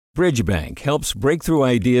Bridgebank helps breakthrough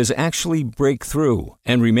ideas actually break through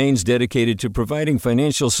and remains dedicated to providing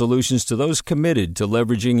financial solutions to those committed to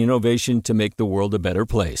leveraging innovation to make the world a better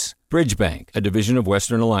place. Bridgebank, a division of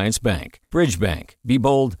Western Alliance Bank. Bridgebank. Be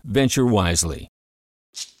bold, venture wisely.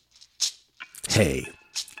 Hey,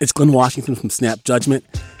 it's Glenn Washington from Snap Judgment.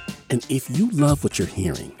 And if you love what you're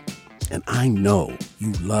hearing, and I know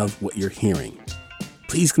you love what you're hearing,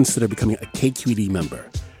 please consider becoming a KQED member.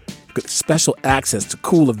 Get special access to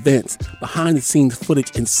cool events, behind-the-scenes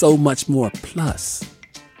footage, and so much more. Plus,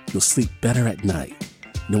 you'll sleep better at night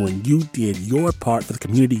knowing you did your part for the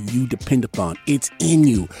community you depend upon. It's in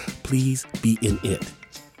you. Please be in it.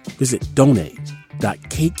 Visit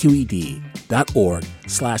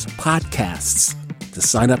donate.kqed.org/podcasts to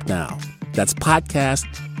sign up now. That's podcast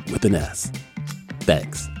with an S.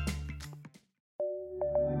 Thanks.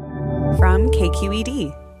 From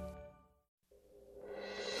KQED.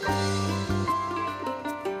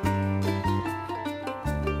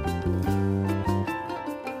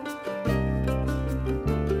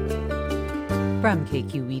 From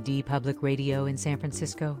KQED Public Radio in San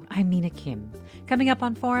Francisco, I'm Mina Kim. Coming up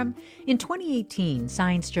on Forum, in 2018,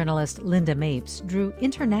 science journalist Linda Mapes drew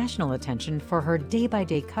international attention for her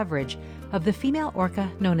day-by-day coverage of the female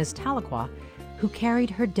orca known as Tahlequah, who carried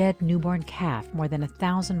her dead newborn calf more than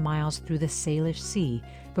 1,000 miles through the Salish Sea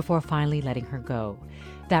before finally letting her go.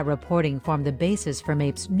 That reporting formed the basis for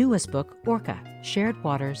Mapes' newest book, Orca: Shared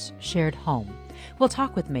Waters, Shared Home. We'll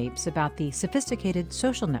talk with Mapes about the sophisticated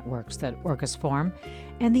social networks that orcas form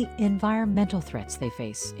and the environmental threats they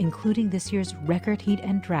face, including this year's record heat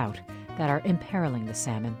and drought that are imperiling the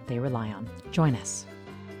salmon they rely on. Join us.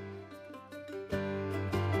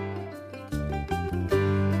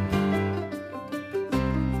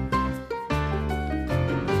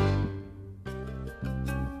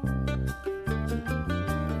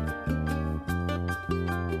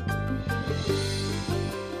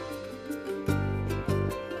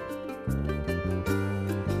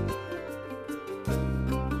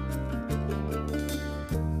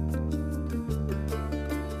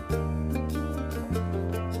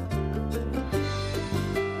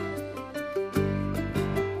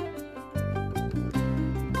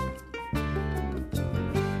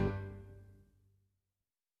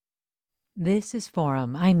 This is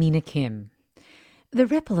Forum. I'm Mina Kim. The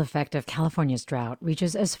ripple effect of California's drought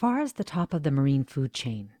reaches as far as the top of the marine food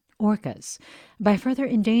chain, orcas, by further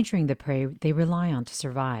endangering the prey they rely on to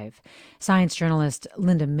survive. Science journalist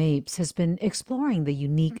Linda Mapes has been exploring the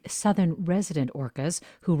unique southern resident orcas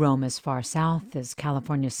who roam as far south as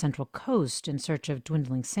California's central coast in search of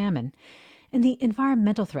dwindling salmon, and the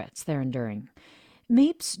environmental threats they're enduring.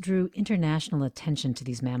 Mapes drew international attention to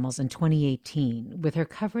these mammals in 2018 with her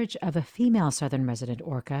coverage of a female southern resident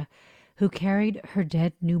orca who carried her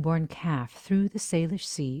dead newborn calf through the Salish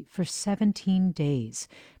Sea for 17 days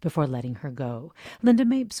before letting her go. Linda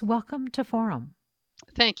Mapes, welcome to Forum.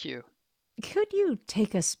 Thank you. Could you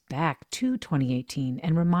take us back to 2018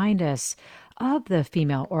 and remind us of the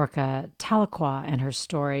female orca, Tahlequah, and her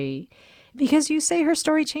story? Because you say her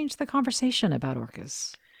story changed the conversation about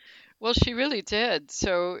orcas. Well, she really did.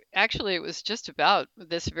 So actually, it was just about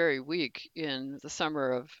this very week in the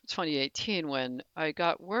summer of 2018 when I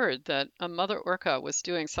got word that a mother orca was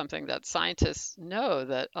doing something that scientists know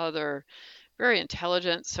that other very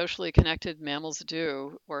intelligent, socially connected mammals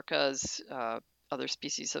do. Orcas, other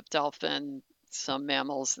species of dolphin, some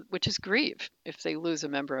mammals, which is grieve if they lose a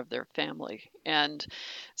member of their family. And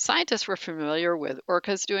scientists were familiar with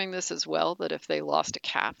orcas doing this as well, that if they lost a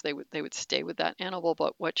calf, they would stay with that animal.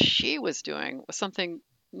 But what she was doing was something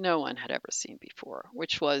no one had ever seen before,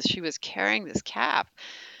 which was she was carrying this calf,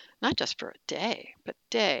 not just for a day, but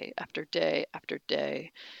day after day after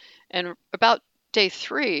day. And about day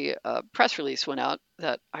 3, a press release went out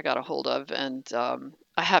that I got a hold of, and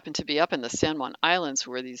I happened to be up in the San Juan Islands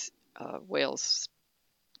where these whales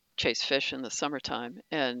chase fish in the summertime.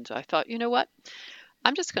 And I thought, you know what?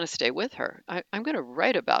 I'm just going to stay with her. I'm going to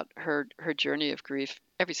write about her journey of grief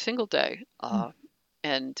every single day,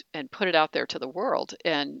 and put it out there to the world.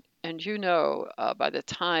 And by the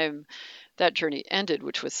time that journey ended,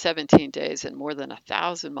 which was 17 days and more than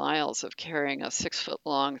 1,000 miles of carrying a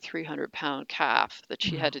 6-foot-long, 300-pound calf that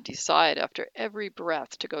she had to decide after every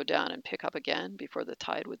breath to go down and pick up again before the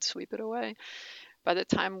tide would sweep it away. By the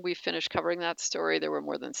time we finished covering that story, there were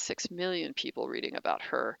more than 6 million people reading about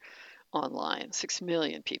her online, 6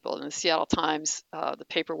 million people. In the Seattle Times, the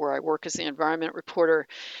paper where I work as the environment reporter,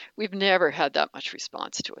 we've never had that much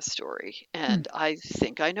response to a story. And I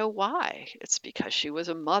think I know why. It's because she was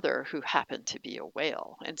a mother who happened to be a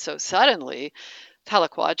whale. And so suddenly,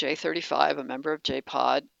 Tahlequah J35, a member of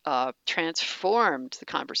JPOD, transformed the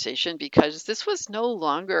conversation because this was no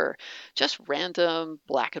longer just random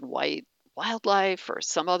black and white wildlife or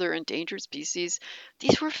some other endangered species.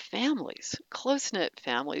 These were families, close-knit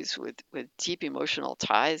families with deep emotional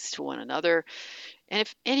ties to one another. And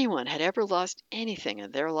if anyone had ever lost anything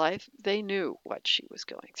in their life, they knew what she was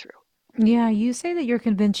going through. Yeah, you say that you're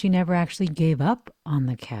convinced she never actually gave up on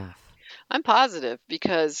the calf. I'm positive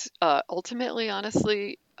because ultimately,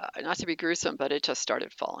 honestly, not to be gruesome, but it just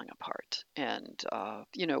started falling apart. And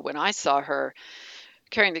when I saw her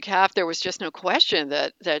carrying the calf, there was just no question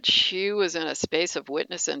that she was in a space of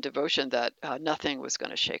witness and devotion that nothing was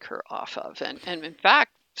going to shake her off of. And in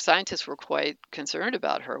fact, scientists were quite concerned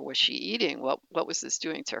about her. Was she eating? What was this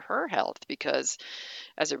doing to her health? Because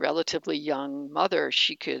as a relatively young mother,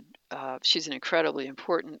 she's an incredibly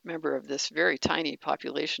important member of this very tiny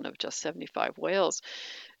population of just 75 whales.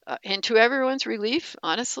 And to everyone's relief,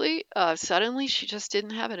 honestly, suddenly she just didn't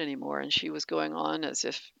have it anymore. And she was going on as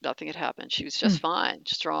if nothing had happened. She was just fine,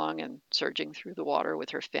 strong, and surging through the water with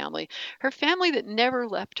her family that never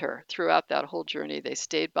left her throughout that whole journey. They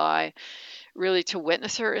stayed by really to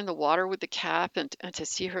witness her in the water with the calf and to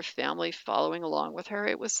see her family following along with her.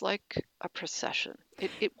 It was like a procession.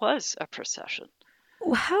 It was a procession.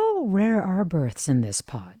 How rare are births in this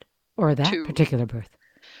pod, or that Too, particular birth?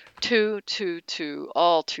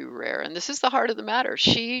 all too rare. And this is the heart of the matter.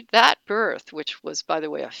 That birth, which was, by the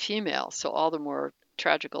way, a female, so all the more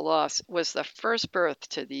tragical loss, was the first birth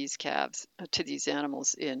to these calves, to these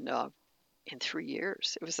animals in 3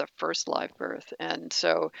 years. It was the first live birth. And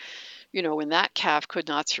so, when that calf could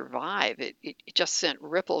not survive, it just sent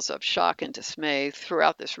ripples of shock and dismay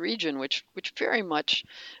throughout this region, which very much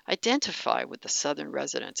identify with the southern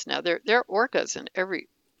residents. Now, there are orcas in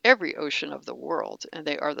every ocean of the world, and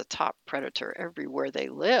they are the top predator everywhere they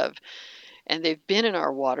live. And they've been in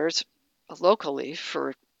our waters locally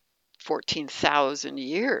for 14,000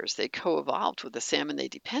 years. They co-evolved with the salmon they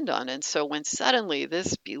depend on. And so when suddenly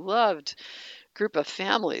this beloved group of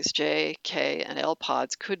families, J, K, and L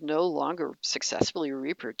pods, could no longer successfully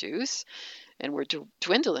reproduce and were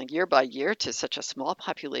dwindling year by year to such a small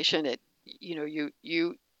population,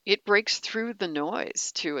 it breaks through the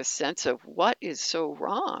noise to a sense of what is so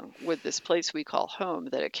wrong with this place we call home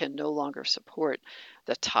that it can no longer support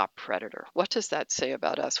the top predator. What does that say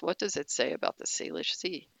about us? What does it say about the Salish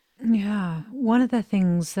Sea? Yeah, one of the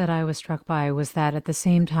things that I was struck by was that at the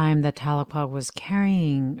same time that Tahlequah was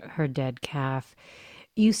carrying her dead calf,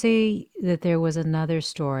 you say that there was another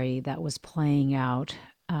story that was playing out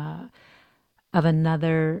of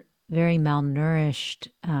another very malnourished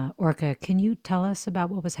orca. Can you tell us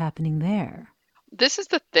about what was happening there? This is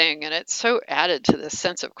the thing, and it's so added to this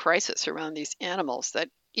sense of crisis around these animals that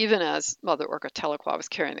even as Mother Orca Tahlequah was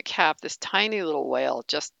carrying the calf, this tiny little whale,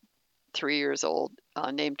 just 3 years old,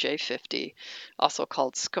 named J50, also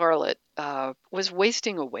called Scarlet, was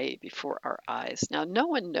wasting away before our eyes. Now, no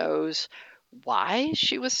one knows why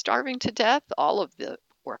she was starving to death. All of the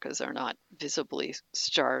orcas are not visibly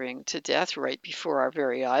starving to death right before our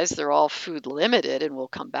very eyes. They're all food limited, and we'll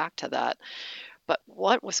come back to that. But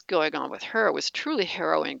what was going on with her was truly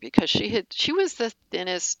harrowing because she was the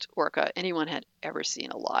thinnest orca anyone had ever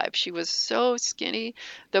seen alive. She was so skinny,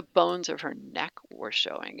 the bones of her neck were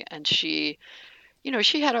showing, and she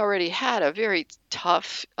had already had a very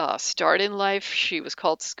tough start in life. She was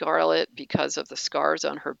called Scarlet because of the scars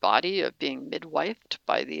on her body of being midwifed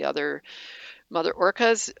by the other mother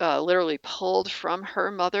orcas, literally pulled from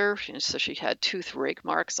her mother. And so she had tooth rake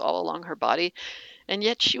marks all along her body. And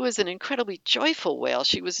yet she was an incredibly joyful whale.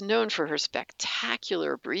 She was known for her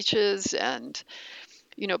spectacular breaches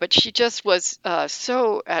but she just was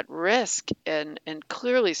so at risk and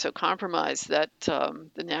clearly so compromised that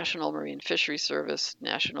the National Marine Fisheries Service,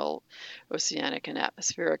 National Oceanic and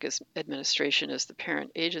Atmospheric Administration as the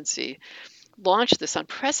parent agency, launched this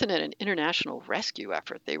unprecedented international rescue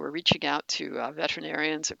effort. They were reaching out to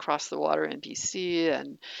veterinarians across the water in BC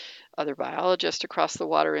and other biologists across the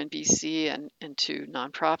water in BC and to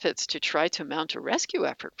nonprofits to try to mount a rescue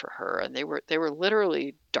effort for her. And they were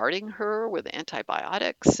literally darting her with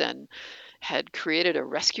antibiotics and had created a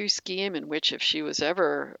rescue scheme in which if she was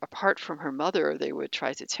ever apart from her mother, they would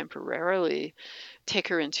try to temporarily take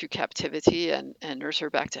her into captivity and nurse her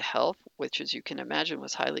back to health, which, as you can imagine,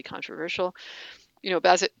 was highly controversial.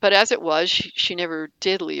 But as it was, she never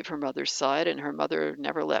did leave her mother's side, and her mother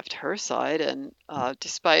never left her side. And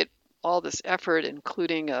despite all this effort,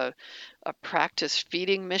 including a practice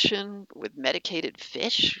feeding mission with medicated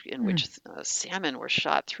fish, in which salmon were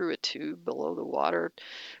shot through a tube below the water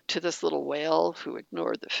to this little whale who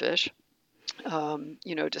ignored the fish.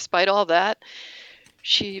 Despite all that,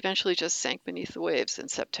 she eventually just sank beneath the waves in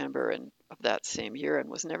September of that same year and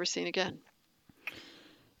was never seen again.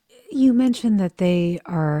 You mentioned that they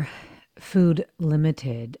are food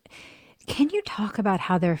limited. Can you talk about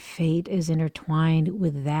how their fate is intertwined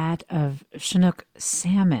with that of Chinook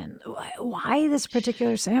salmon? Why this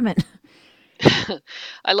particular salmon?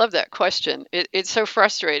 I love that question. It's so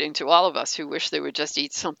frustrating to all of us who wish they would just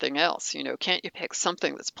eat something else. Can't you pick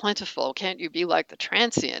something that's plentiful? Can't you be like the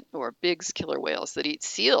transient or Bigg's killer whales that eat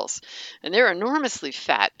seals? And they're enormously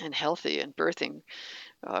fat and healthy and birthing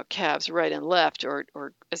calves right and left, or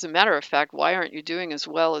as a matter of fact, why aren't you doing as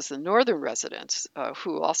well as the northern residents,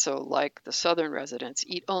 who also, like the southern residents,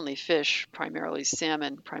 eat only fish, primarily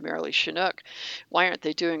salmon, primarily Chinook? Why aren't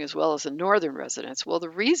they doing as well as the northern residents? Well,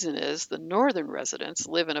 the reason is the northern residents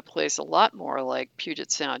live in a place a lot more like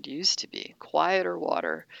Puget Sound used to be: quieter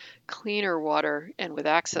water, cleaner water, and with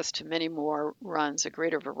access to many more runs, a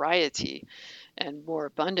greater variety and more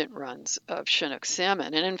abundant runs of Chinook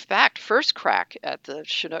salmon. And in fact, first crack at the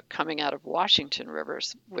Chinook coming out of Washington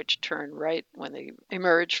rivers, which turn right when they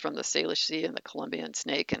emerge from the Salish Sea and the Columbian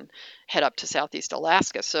Snake and head up to southeast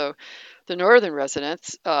Alaska. So the northern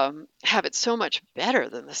residents have it so much better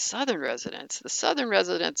than the southern residents. The southern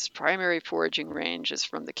residents' primary foraging range is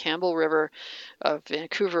from the Campbell River of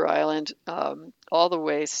Vancouver Island all the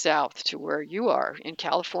way south to where you are in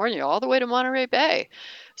California, all the way to Monterey Bay.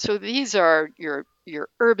 So these are your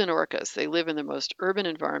urban orcas. They live in the most urban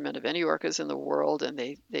environment of any orcas in the world, and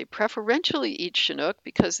they preferentially eat Chinook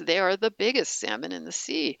because they are the biggest salmon in the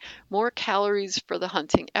sea. More calories for the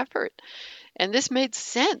hunting effort. And this made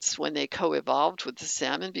sense when they co-evolved with the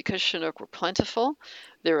salmon because Chinook were plentiful.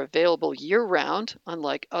 They're available year-round,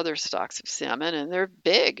 unlike other stocks of salmon, and they're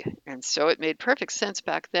big. And so it made perfect sense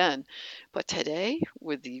back then. But today,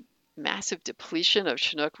 with the massive depletion of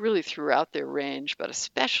Chinook really throughout their range, but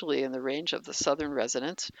especially in the range of the southern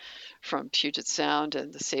residents from Puget Sound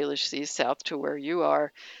and the Salish Sea south to where you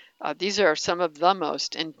are, these are some of the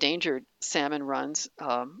most endangered salmon runs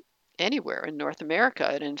anywhere in North America.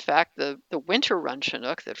 And in fact, the winter run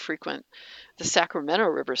Chinook that frequent the Sacramento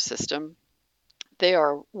River system, they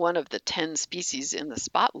are one of the 10 species in the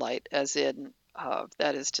spotlight, as in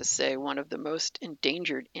that is to say, one of the most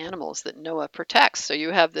endangered animals that NOAA protects. So you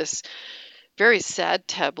have this very sad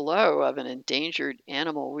tableau of an endangered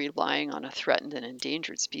animal relying on a threatened and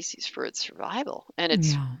endangered species for its survival. And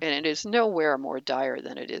it is nowhere more dire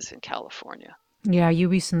than it is in California. Yeah, you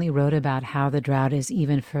recently wrote about how the drought is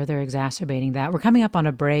even further exacerbating that. We're coming up on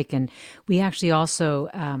a break, and we actually also,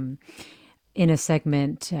 in a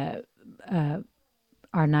segment,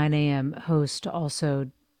 our 9 a.m. host also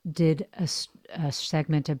did a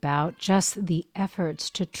segment about just the efforts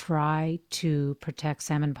to try to protect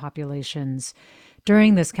salmon populations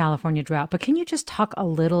during this California drought. But can you just talk a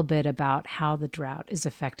little bit about how the drought is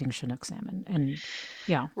affecting Chinook salmon? And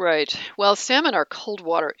yeah. Right. Well, salmon are cold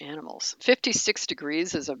water animals. 56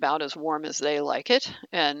 degrees is about as warm as they like it.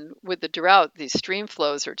 And with the drought, the stream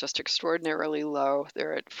flows are just extraordinarily low.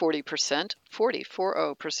 They're at 40%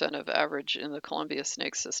 of average in the Columbia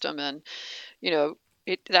Snake system. And,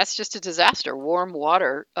 that's just a disaster. Warm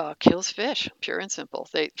water kills fish, pure and simple.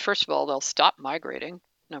 First of all, they'll stop migrating,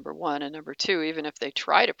 number one. And number two, even if they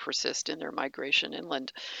try to persist in their migration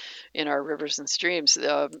inland in our rivers and streams,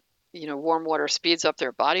 warm water speeds up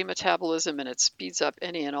their body metabolism, and it speeds up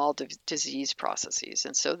any and all disease processes.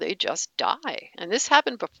 And so they just die. And this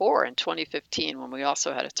happened before in 2015 when we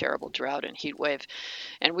also had a terrible drought and heat wave,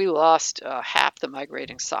 and we lost half the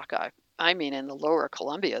migrating sockeye. I mean, in the lower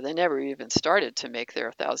Columbia, they never even started to make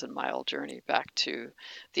their 1,000-mile journey back to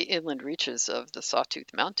the inland reaches of the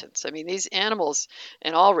Sawtooth Mountains. I mean, these animals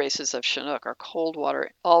and all races of Chinook are cold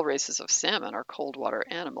water, all races of salmon are cold water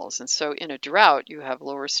animals. And so in a drought, you have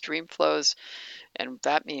lower stream flows, and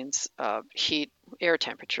that means air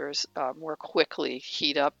temperatures more quickly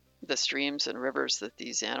heat up the streams and rivers that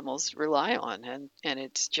these animals rely on. And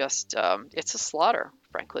it's just, it's a slaughter,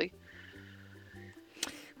 frankly.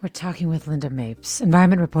 We're talking with Linda Mapes,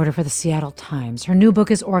 environment reporter for the Seattle Times. Her new book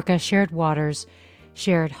is Orca, Shared Waters,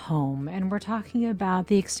 Shared Home. And we're talking about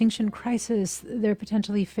the extinction crisis they're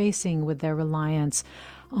potentially facing with their reliance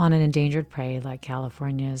on an endangered prey like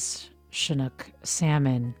California's Chinook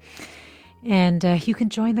salmon. And you can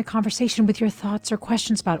join the conversation with your thoughts or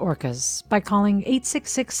questions about orcas by calling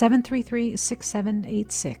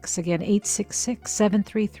 866-733-6786. Again,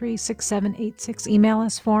 866-733-6786. Email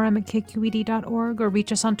us forum@kqed.org or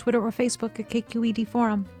reach us on Twitter or Facebook at KQED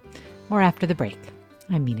Forum. More after the break.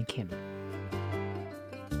 I'm Mina Kim.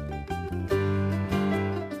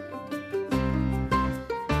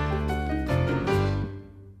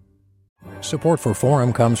 Support for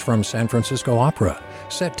Forum comes from San Francisco Opera.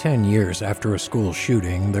 Set 10 years after a school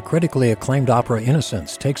shooting, the critically acclaimed opera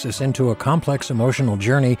Innocence takes us into a complex emotional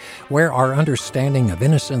journey where our understanding of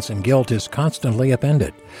innocence and guilt is constantly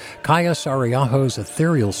upended. Kaya Sariaho's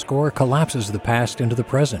ethereal score collapses the past into the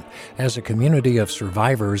present as a community of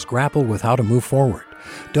survivors grapple with how to move forward.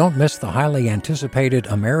 Don't miss the highly anticipated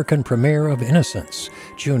American premiere of Innocence,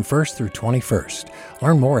 June 1st through 21st.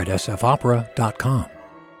 Learn more at sfopera.com.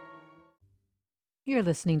 You're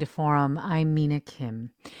listening to Forum. I'm Mina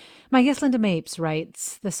Kim. My guest Linda Mapes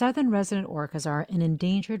writes, the southern resident orcas are an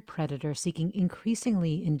endangered predator seeking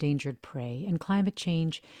increasingly endangered prey, and climate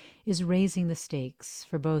change is raising the stakes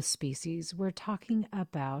for both species. We're talking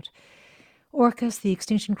about orcas, the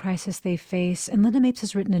extinction crisis they face, and Linda Mapes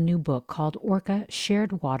has written a new book called Orca: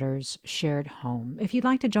 Shared Waters, Shared Home. If you'd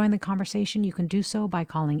like to join the conversation, you can do so by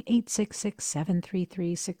calling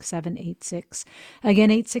 866-733-6786. Again,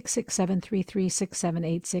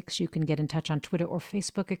 866-733-6786. You can get in touch on Twitter or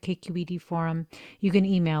Facebook at KQED Forum. You can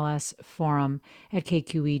email us,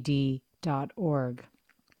 forum@kqed.org.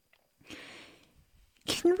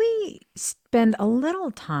 Can we spend a little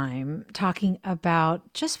time talking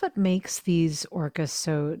about just what makes these orcas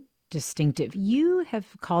so distinctive? You have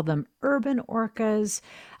called them urban orcas.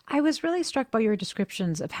 I was really struck by your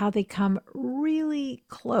descriptions of how they come really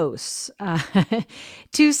close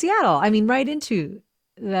to Seattle. I mean, right into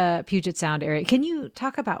the Puget Sound area. Can you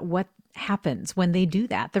talk about what happens when they do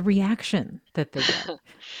that, the reaction that they get?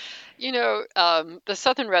 The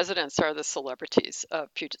southern residents are the celebrities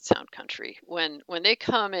of Puget Sound country. When they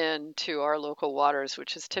come into our local waters,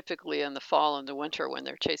 which is typically in the fall and the winter when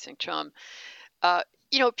they're chasing chum,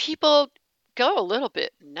 people go a little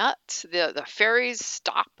bit nuts. The ferries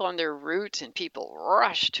stop on their route and people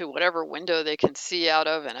rush to whatever window they can see out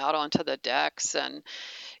of and out onto the decks. And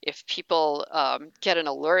if people get an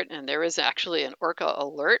alert, and there is actually an orca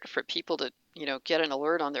alert for people to get an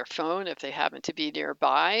alert on their phone if they happen to be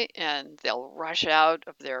nearby, and they'll rush out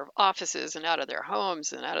of their offices and out of their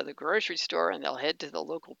homes and out of the grocery store, and they'll head to the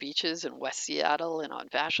local beaches in West Seattle and on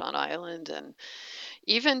Vashon Island and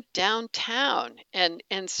even downtown. And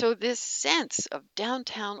so this sense of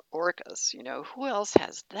downtown orcas, who else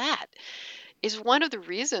has that? Is one of the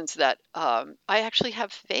reasons that I actually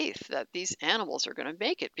have faith that these animals are going to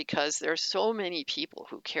make it, because there are so many people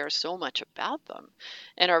who care so much about them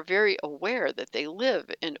and are very aware that they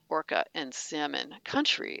live in orca and salmon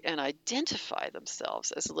country and identify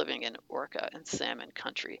themselves as living in orca and salmon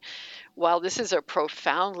country. While this is a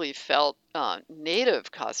profoundly felt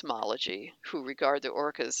native cosmology who regard the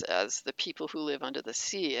orcas as the people who live under the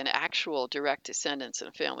sea and actual direct descendants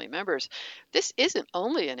and family members, this isn't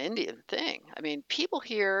only an Indian thing. I mean, people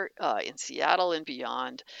here in Seattle and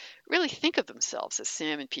beyond really think of themselves as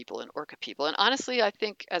salmon people and orca people. And honestly, I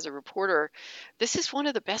think as a reporter, this is one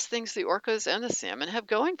of the best things the orcas and the salmon have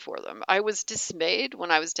going for them. I was dismayed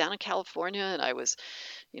when I was down in California and I was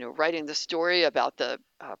writing the story about the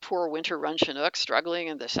poor winter run Chinook struggling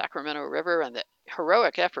in the Sacramento River and the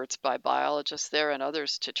heroic efforts by biologists there and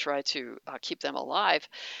others to try to keep them alive.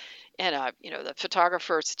 And, the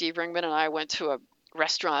photographer, Steve Ringman, and I went to a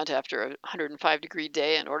restaurant after a 105-degree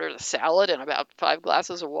day and ordered a salad and about 5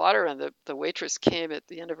 glasses of water. And the waitress came at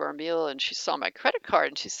the end of our meal and she saw my credit card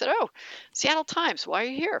and she said, "Oh, Seattle Times, why are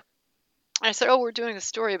you here?" I said, "Oh, we're doing a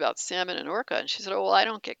story about salmon and orca." And she said, "Oh, well, I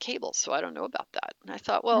don't get cable, so I don't know about that." And I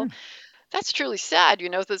thought, well, that's truly sad.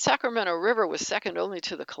 The Sacramento River was second only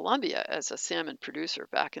to the Columbia as a salmon producer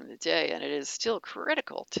back in the day, and it is still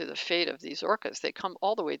critical to the fate of these orcas. They come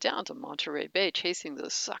all the way down to Monterey Bay chasing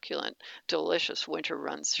those succulent, delicious winter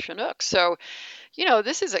runs Chinook. So,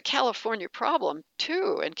 this is a California problem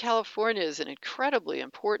too, and California is an incredibly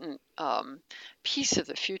important piece of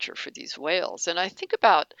the future for these whales. And I think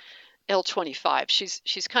about L25.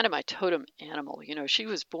 She's kind of my totem animal. She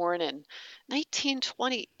was born in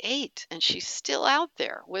 1928 and she's still out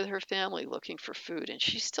there with her family looking for food, and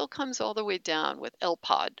she still comes all the way down with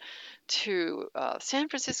L-Pod to San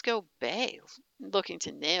Francisco Bay looking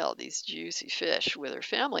to nail these juicy fish with her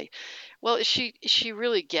family. Well, is she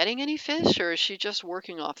really getting any fish, or is she just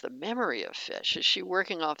working off the memory of fish? Is she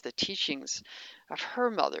working off the teachings of her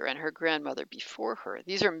mother and her grandmother before her?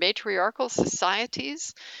 These are matriarchal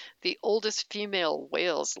societies. The oldest female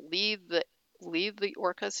whales lead the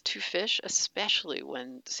orcas to fish, especially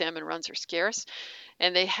when salmon runs are scarce,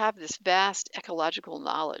 and they have this vast ecological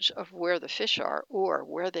knowledge of where the fish are or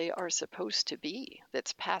where they are supposed to be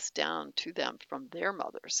that's passed down to them from their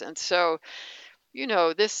mothers. And so,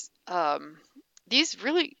 this these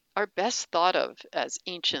really are best thought of as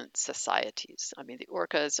ancient societies. I mean, the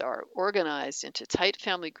orcas are organized into tight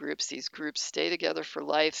family groups. These groups stay together for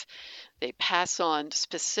life. They pass on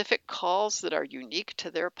specific calls that are unique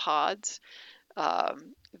to their pods.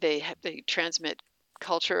 They transmit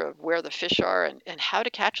culture of where the fish are and how to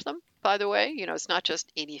catch them. By the way, it's not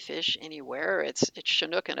just any fish anywhere. It's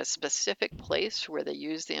Chinook in a specific place where they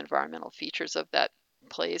use the environmental features of that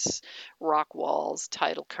place, rock walls,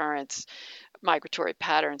 tidal currents, migratory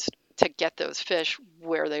patterns to get those fish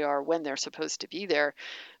where they are when they're supposed to be there.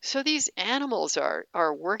 So these animals are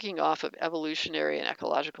working off of evolutionary and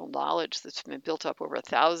ecological knowledge that's been built up over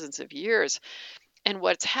thousands of years. And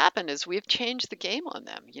what's happened is we've changed the game on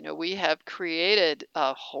them. We have created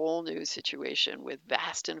a whole new situation with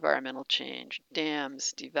vast environmental change,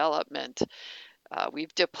 dams, development.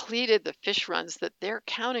 We've depleted the fish runs that they're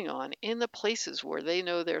counting on in the places where they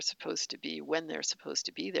know they're supposed to be when they're supposed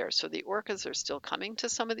to be there. So the orcas are still coming to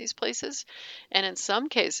some of these places. And in some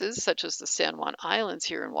cases, such as the San Juan Islands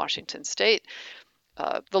here in Washington State,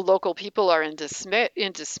 the local people are in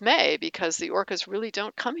dismay because the orcas really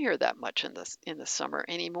don't come here that much in the summer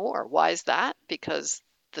anymore. Why is that? Because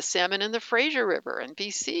the salmon in the Fraser River in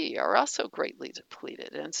BC are also greatly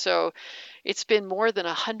depleted. And so it's been more than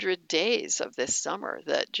 100 days of this summer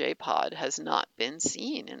that J-pod has not been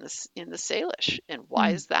seen in the Salish. And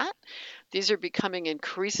why is that? These are becoming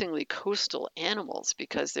increasingly coastal animals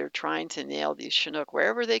because they're trying to nail these Chinook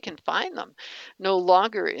wherever they can find them, no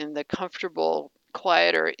longer in the comfortable,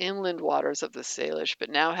 quieter inland waters of the Salish, but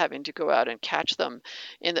now having to go out and catch them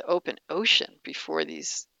in the open ocean before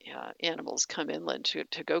these animals come inland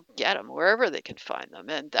to go get them wherever they can find them.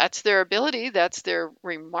 And that's their ability. That's their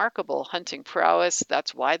remarkable hunting prowess.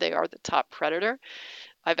 That's why they are the top predator.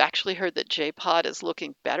 I've actually heard that J-pod is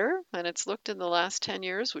looking better than it's looked in the last 10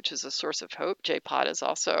 years, which is a source of hope. J-pod is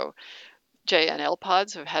also, J and L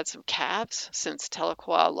pods have had some calves since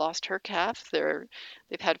Tahlequah lost her calf.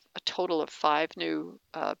 They've had a total of 5 new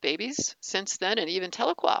babies since then, and even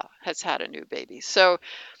Tahlequah has had a new baby. So,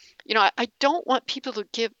 I don't want people to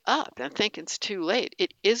give up and think it's too late.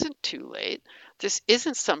 It isn't too late. This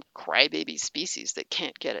isn't some crybaby species that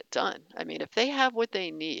can't get it done. I mean, if they have what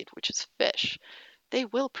they need, which is fish, they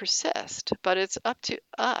will persist, but it's up to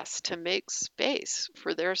us to make space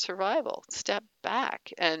for their survival, step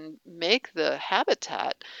back and make the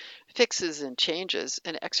habitat fixes and changes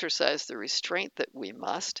and exercise the restraint that we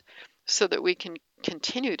must so that we can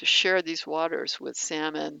continue to share these waters with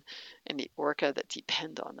salmon and the orca that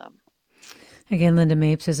depend on them. Again, Linda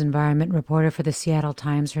Mapes is environment reporter for the Seattle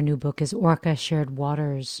Times. Her new book is Orca, Shared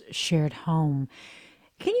Waters, Shared Home.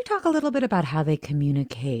 Can you talk a little bit about how they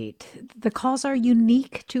communicate? The calls are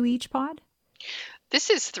unique to each pod? This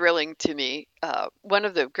is thrilling to me. One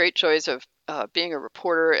of the great joys of being a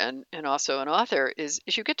reporter and also an author is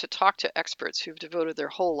you get to talk to experts who've devoted their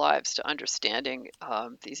whole lives to understanding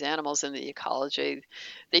these animals and the ecology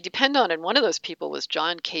they depend on. And one of those people was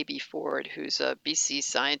John K.B. Ford, who's a BC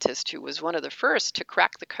scientist who was one of the first to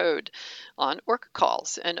crack the code on orca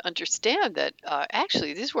calls and understand that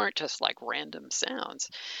actually these weren't just like random sounds.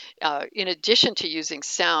 In addition to using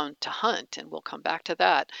sound to hunt, and we'll come back to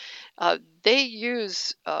that, they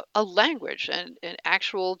use a language and an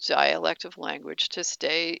actual dialect of language to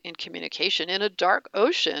stay in communication in a dark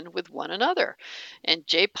ocean with one another. And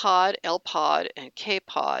J-pod, L-pod, and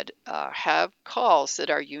K-pod have calls that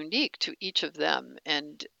are unique to each of them.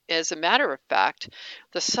 And as a matter of fact,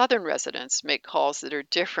 the southern residents make calls that are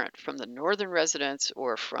different from the northern residents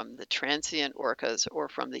or from the transient orcas or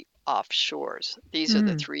from the offshores. These are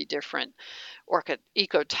the 3 different orca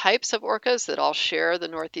ecotypes of orcas that all share the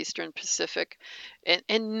northeastern Pacific. And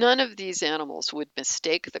none of these animals would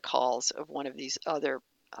mistake the calls of one of these other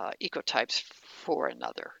ecotypes for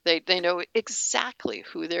another. They know exactly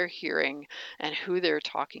who they're hearing and who they're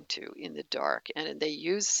talking to in the dark, and they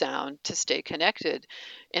use sound to stay connected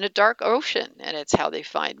in a dark ocean. And it's how they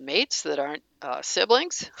find mates that aren't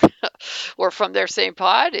siblings or from their same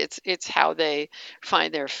pod. It's how they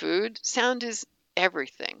find their food. Sound is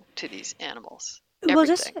everything to these animals.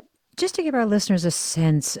 Everything. Well, just to give our listeners a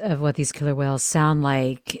sense of what these killer whales sound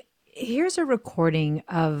like, here's a recording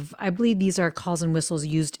of, I believe these are calls and whistles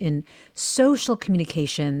used in social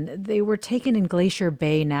communication. They were taken in Glacier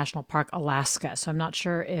Bay National Park, Alaska. So I'm not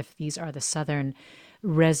sure if these are the southern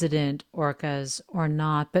resident orcas or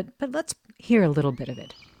not, but let's hear a little bit of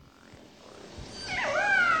it.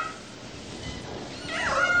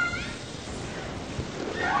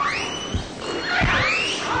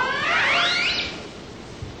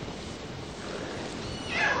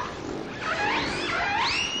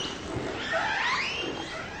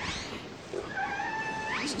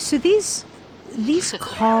 So These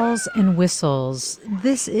calls and whistles,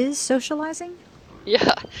 this is socializing?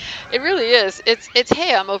 Yeah, it really is. It's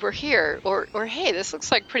hey, I'm over here, or hey, this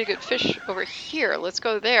looks like pretty good fish over here. Let's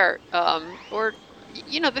go there. Or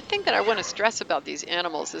the thing that I want to stress about these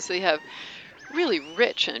animals is they have really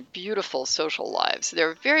rich and beautiful social lives.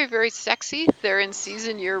 They're very, very sexy. They're in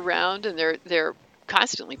season year round, and they're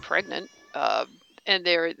constantly pregnant. And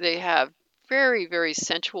they have very, very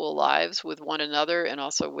sensual lives with one another and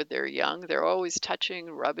also with their young. They're always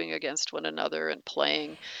touching, rubbing against one another, and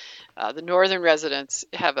playing. The northern residents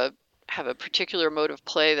have a particular mode of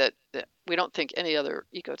play that we don't think any other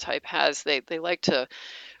ecotype has. They like to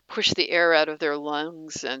push the air out of their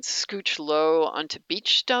lungs and scooch low onto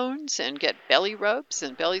beach stones and get belly rubs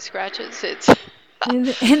and belly scratches. It's And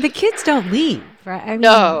the kids don't leave, right? I mean,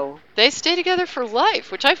 no, they stay together for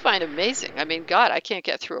life, which I find amazing. I mean, God, I can't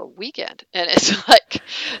get through a weekend. And it's like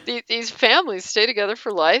these families stay together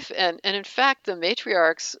for life. And in fact, the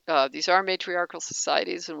matriarchs, these are matriarchal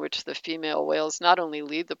societies in which the female whales not only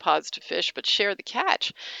lead the pods to fish, but share the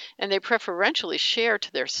catch. And they preferentially share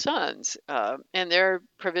to their sons. And their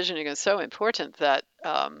provisioning is so important that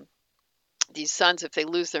these sons, if they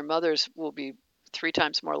lose their mothers, will be 3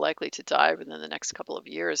 times more likely to die within the next couple of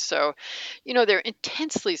years. So, they're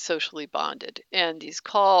intensely socially bonded, and these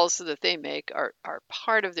calls that they make are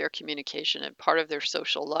part of their communication and part of their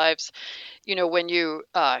social lives. When you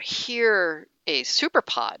hear a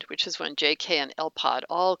superpod, which is when JK and L pod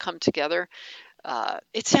all come together,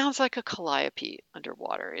 it sounds like a calliope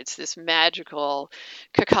underwater. It's this magical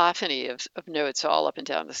cacophony of notes all up and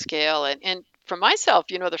down the scale. And for myself,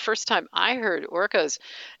 the first time I heard orcas,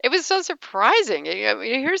 it was so surprising.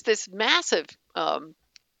 Here's this massive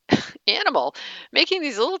animal making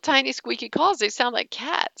these little tiny squeaky calls. They sound like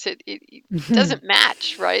cats. It doesn't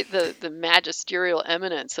match, right? The magisterial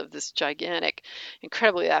eminence of this gigantic,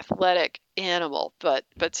 incredibly athletic animal. But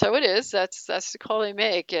so it is. That's the call they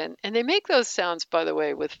make. And they make those sounds, by the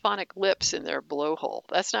way, with phonic lips in their blowhole.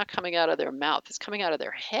 That's not coming out of their mouth. It's coming out of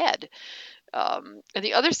their head. And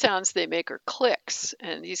the other sounds they make are clicks.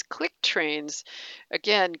 And these click trains,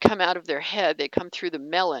 again, come out of their head. They come through the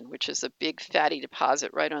melon, which is a big fatty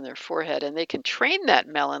deposit right on their forehead. And they can train that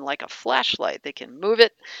melon like a flashlight. They can move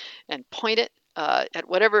it and point it at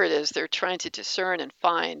whatever it is they're trying to discern and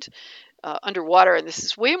find underwater. And this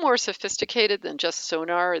is way more sophisticated than just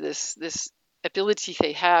sonar. This ability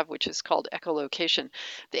they have, which is called echolocation,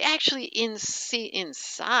 they actually see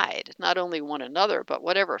inside not only one another, but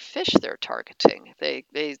whatever fish they're targeting. They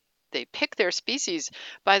pick their species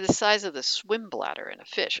by the size of the swim bladder in a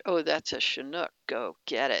fish. Oh, that's a Chinook. Go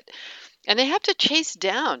get it. And they have to chase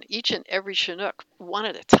down each and every Chinook one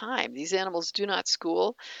at a time. These animals do not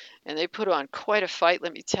school, and they put on quite a fight,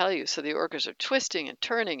 let me tell you. So the orcas are twisting and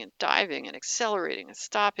turning and diving and accelerating and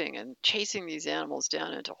stopping and chasing these animals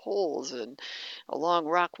down into holes and along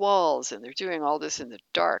rock walls. And they're doing all this in the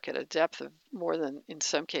dark at a depth of more than, in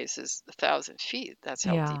some cases, 1,000 feet. That's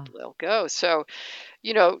how yeah. deep they'll go. So,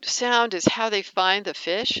 sound is how they find the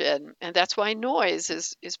fish, and that's why noise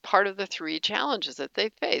is part of the 3 challenges that they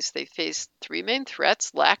face. They face 3 main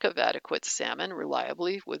threats: lack of adequate salmon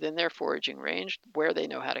reliably within their foraging range, where they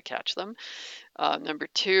know how to catch them. Number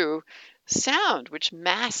 2, sound, which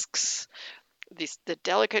masks the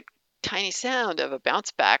delicate tiny sound of a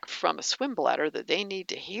bounce back from a swim bladder that they need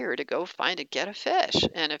to hear to go find and get a fish.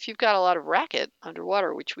 And if you've got a lot of racket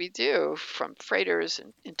underwater, which we do, from freighters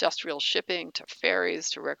and industrial shipping to ferries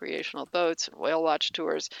to recreational boats and whale watch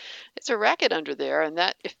tours, it's a racket under there, and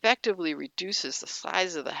that effectively reduces the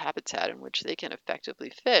size of the habitat in which they can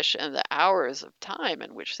effectively fish and the hours of time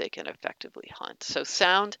in which they can effectively hunt. So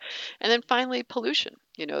sound, and then finally pollution.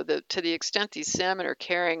 To the extent these salmon are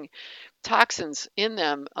carrying toxins in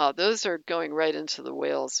them, those are going right into the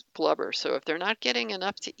whale's blubber. So if they're not getting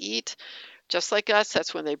enough to eat, just like us,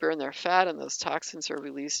 that's when they burn their fat and those toxins are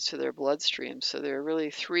released to their bloodstream. So there are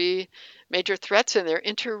really 3 major threats, and they're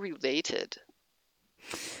interrelated.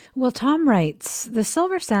 Well, Tom writes, the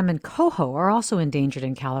silver salmon coho are also endangered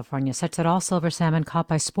in California, such that all silver salmon caught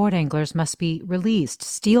by sport anglers must be released.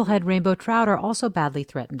 Steelhead rainbow trout are also badly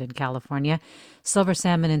threatened in California. Silver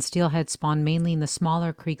salmon and steelhead spawn mainly in the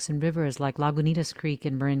smaller creeks and rivers like Lagunitas Creek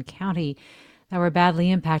in Marin County that were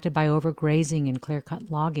badly impacted by overgrazing and clear-cut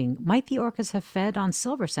logging. Might the orcas have fed on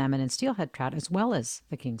silver salmon and steelhead trout as well as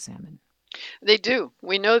the king salmon? They do.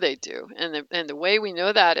 We know they do. And the way we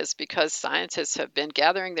know that is because scientists have been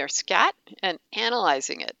gathering their scat and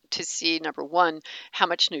analyzing it to see, number one, how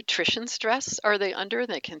much nutrition stress are they under.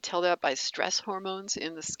 They can tell that by stress hormones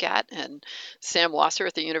in the scat. And Sam Wasser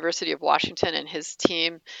at the University of Washington and his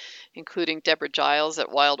team, including Deborah Giles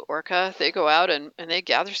at Wild Orca, they go out and they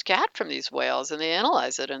gather scat from these whales and they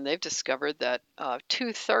analyze it. And they've discovered that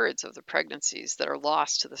 2/3 of the pregnancies that are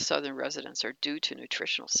lost to the southern residents are due to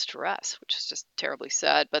nutritional stress, which is just terribly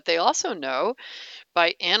sad. But they also know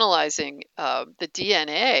by analyzing the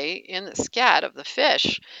DNA in the scat of the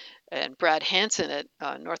fish, and Brad Hansen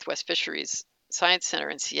at Northwest Fisheries Science Center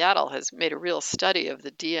in Seattle has made a real study of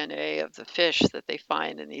the DNA of the fish that they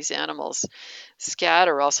find in these animals. Scat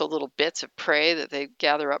are also little bits of prey that they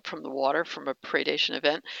gather up from the water from a predation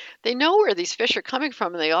event. They know where these fish are coming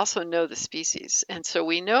from, and they also know the species. And so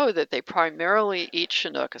we know that they primarily eat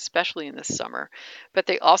Chinook, especially in the summer, but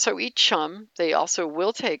they also eat chum. They also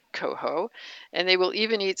will take coho, and they will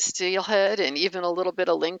even eat steelhead and even a little bit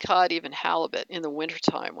of lingcod, even halibut in the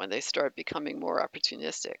wintertime when they start becoming more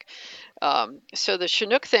opportunistic. So the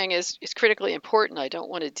Chinook thing is critically important. I don't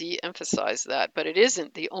want to de-emphasize that, but it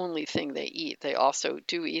isn't the only thing they eat. They also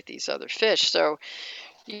do eat these other fish. So,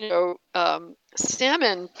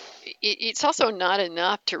 salmon, it's also not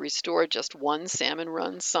enough to restore just one salmon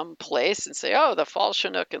run someplace and say, oh, the fall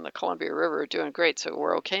Chinook and the Columbia River are doing great, so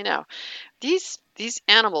we're okay now. These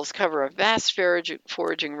animals cover a vast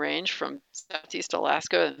foraging range from southeast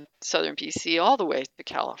Alaska and southern BC all the way to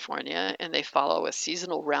California, and they follow a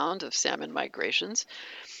seasonal round of salmon migrations.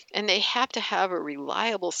 And they have to have a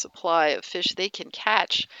reliable supply of fish they can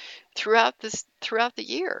catch throughout the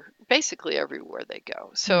year, basically everywhere they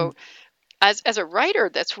go. So as a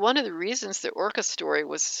writer, that's one of the reasons the orca story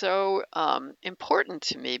was so important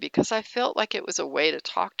to me, because I felt like it was a way to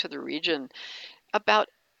talk to the region about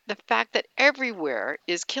the fact that everywhere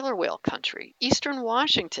is killer whale country. Eastern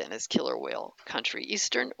Washington is killer whale country.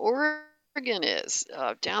 Eastern Oregon is.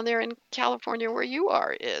 Down there in California where you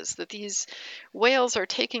are is. That these whales are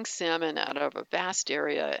taking salmon out of a vast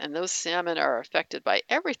area, and those salmon are affected by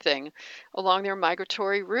everything along their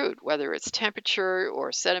migratory route, whether it's temperature or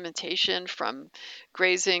sedimentation from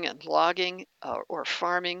grazing and logging or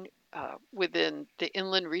farming within the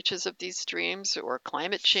inland reaches of these streams, or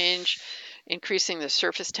climate change, increasing the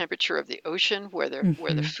surface temperature of the ocean, where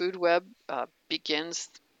the food web begins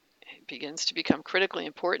to become critically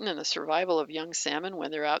important in the survival of young salmon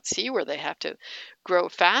when they're out at sea, where they have to grow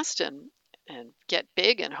fast and get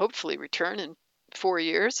big and hopefully return in 4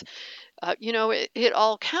 years. It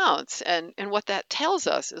all counts. And what that tells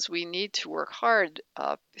us is we need to work hard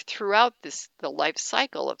throughout the life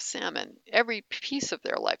cycle of salmon. Every piece of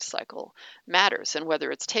their life cycle matters. And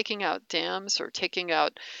whether it's taking out dams or taking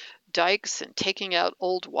out dikes and taking out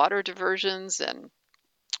old water diversions and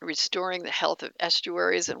restoring the health of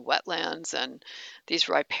estuaries and wetlands and these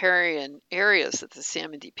riparian areas that the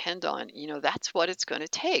salmon depend on, that's what it's going to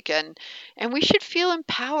take. And we should feel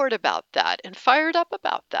empowered about that and fired up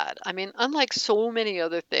about that. I mean, unlike so many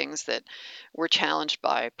other things that we're challenged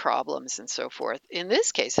by problems and so forth, in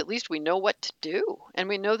this case, at least we know what to do and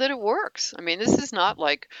we know that it works. I mean, this is not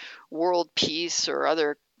like world peace or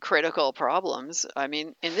other critical problems. I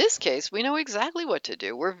mean, in this case, we know exactly what to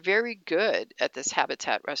do. We're very good at this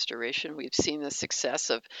habitat restoration. We've seen the success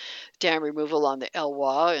of dam removal on the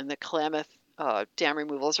Elwha, and the Klamath dam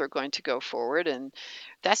removals are going to go forward. And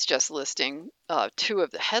that's just listing 2 of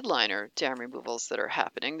the headliner dam removals that are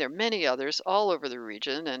happening. There are many others all over the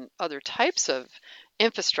region, and other types of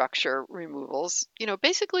infrastructure removals,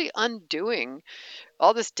 basically undoing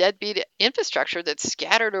all this deadbeat infrastructure that's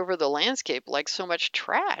scattered over the landscape like so much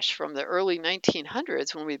trash from the early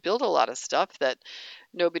 1900s, when we built a lot of stuff that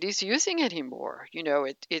nobody's using anymore.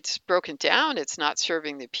 It's broken down. It's not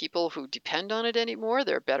serving the people who depend on it anymore.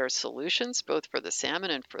 There are better solutions, both for the salmon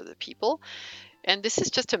and for the people. And this is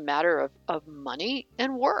just a matter of money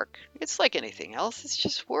and work. It's like anything else. It's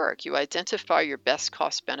just work. You identify your best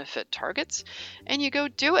cost-benefit targets, and you go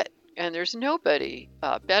do it. And there's nobody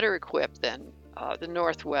better equipped than the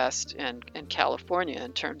Northwest and California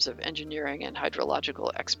in terms of engineering and hydrological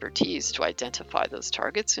expertise to identify those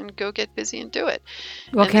targets and go get busy and do it.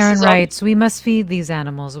 Well, Karen writes, we must feed these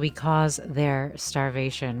animals. We cause their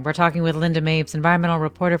starvation. We're talking with Linda Mapes, environmental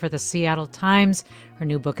reporter for the Seattle Times. Her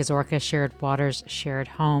new book is Orca, Shared Waters, Shared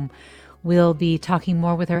Home. We'll be talking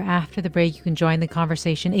more with her after the break. You can join the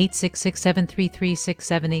conversation,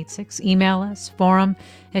 866-733-6786. Email us,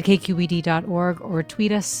 forum@kqed.org, or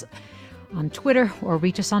tweet us on Twitter, or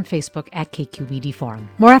reach us on Facebook at KQED Forum.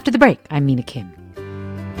 More after the break. I'm Mina Kim.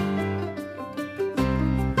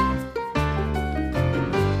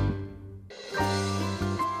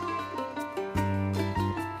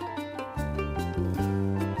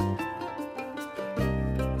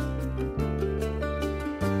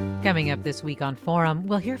 Coming up this week on Forum,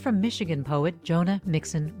 we'll hear from Michigan poet Jonah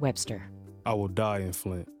Mixon Webster. I will die in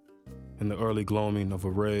Flint, in the early gloaming of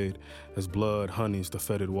a raid as blood honeys the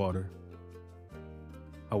fetid water.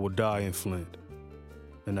 I will die in Flint,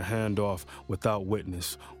 in a handoff without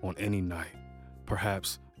witness on any night,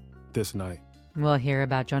 perhaps this night. We'll hear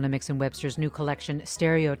about Jonah Mixon Webster's new collection,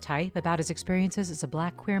 Stereotype, about his experiences as a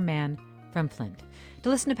Black queer man from Flint. To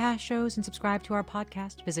listen to past shows and subscribe to our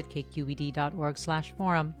podcast, visit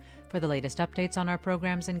kqed.org/forum. For the latest updates on our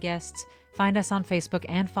programs and guests, find us on Facebook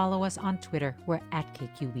and follow us on Twitter. We're at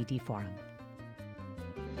KQED Forum.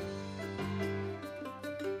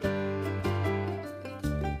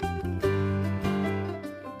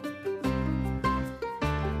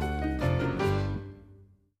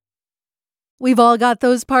 We've all got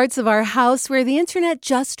those parts of our house where the internet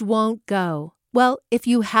just won't go. Well, if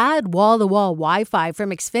you had wall-to-wall Wi-Fi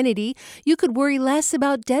from Xfinity, you could worry less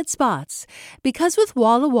about dead spots. Because with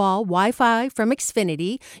wall-to-wall Wi-Fi from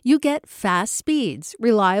Xfinity, you get fast speeds,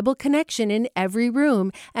 reliable connection in every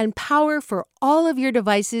room, and power for all of your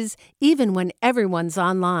devices, even when everyone's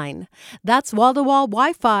online. That's wall-to-wall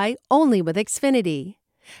Wi-Fi only with Xfinity.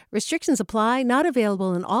 Restrictions apply, not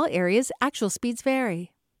available in all areas. Actual speeds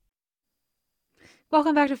vary.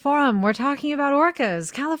 Welcome back to Forum. We're talking about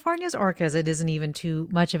orcas, California's orcas. It isn't even too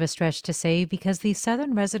much of a stretch to say because the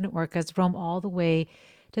southern resident orcas roam all the way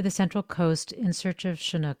to the Central Coast in search of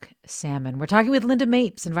Chinook salmon. We're talking with Linda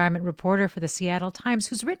Mapes, environment reporter for the Seattle Times,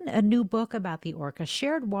 who's written a new book about the orca,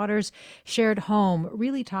 Shared Waters, Shared Home,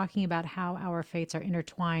 really talking about how our fates are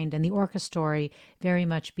intertwined and the orca story very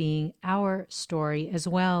much being our story as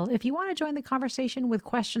well. If you want to join the conversation with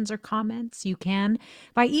questions or comments, you can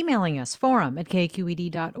by emailing us,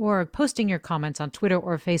 forum@kqed.org, posting your comments on Twitter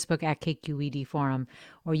or Facebook at KQED Forum,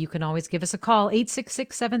 or you can always give us a call,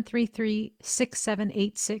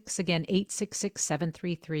 866-733-6786. Again,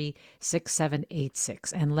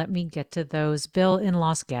 866-733-6786. And let me get to those. Bill in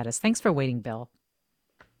Los Gatos. Thanks for waiting, Bill.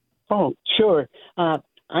 Oh, sure. I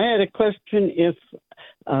had a question if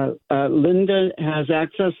Linda has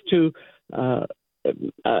access to, are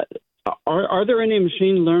there any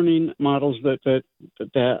machine learning models that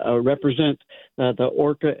represent the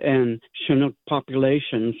orca and Chinook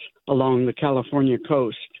populations along the California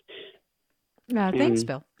coast? Thanks,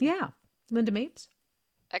 Bill. Yeah. Linda Mapes?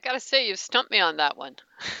 I gotta say, you've stumped me on that one.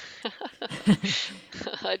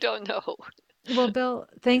 I don't know. Well, Bill,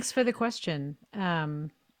 thanks for the question.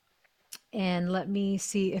 And let me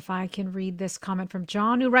see if I can read this comment from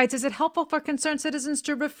John, who writes, is it helpful for concerned citizens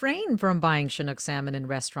to refrain from buying Chinook salmon in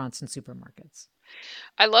restaurants and supermarkets?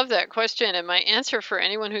 I love that question. And my answer for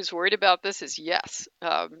anyone who's worried about this is yes.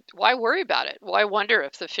 Why worry about it? Why wonder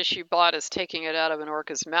if the fish you bought is taking it out of an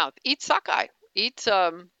orca's mouth? Eat sockeye.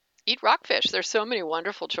 Eat rockfish. There's so many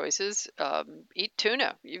wonderful choices. Eat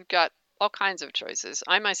tuna. You've got all kinds of choices.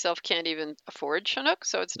 I myself can't even afford Chinook,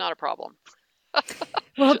 so it's not a problem.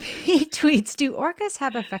 Well, Pete tweets, do orcas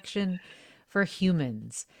have affection for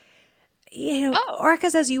humans? You know,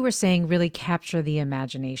 orcas, as you were saying, really capture the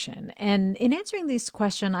imagination. And in answering this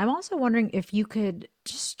question, I'm also wondering if you could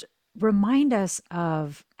just remind us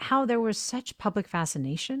of how there was such public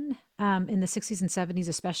fascination in the 60s and 70s,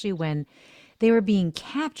 especially when they were being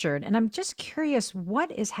captured. And I'm just curious,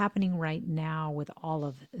 what is happening right now with all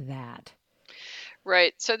of that?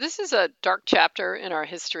 Right. So this is a dark chapter in our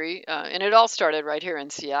history, and it all started right here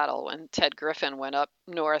in Seattle when Ted Griffin went up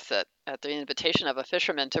north at the invitation of a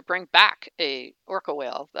fisherman to bring back a orca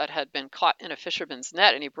whale that had been caught in a fisherman's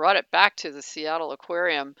net, and he brought it back to the Seattle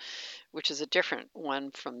Aquarium, which is a different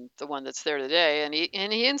one from the one that's there today, and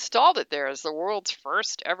he installed it there as the world's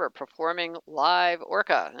first ever performing live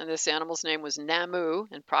orca. And this animal's name was Namu,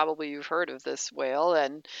 and probably you've heard of this whale.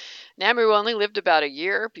 And Namu only lived about a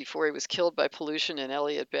year before he was killed by pollution in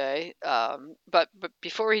Elliott Bay. But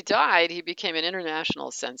before he died, he became an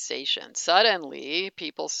international sensation. Suddenly,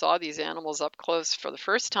 people saw these animals up close for the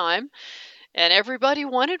first time, and everybody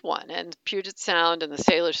wanted one. And Puget Sound and the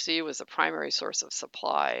Salish Sea was the primary source of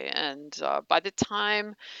supply. And by the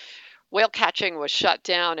time whale catching was shut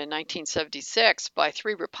down in 1976 by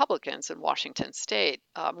 3 Republicans in Washington state,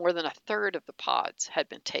 more than a third of the pods had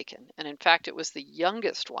been taken. And in fact, it was the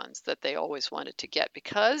youngest ones that they always wanted to get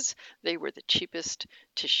because they were the cheapest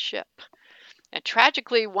to ship. And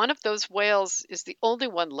tragically, one of those whales is the only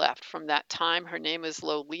one left from that time. Her name is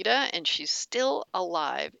Lolita, and she's still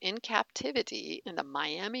alive in captivity in the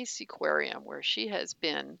Miami Seaquarium, where she has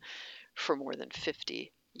been for more than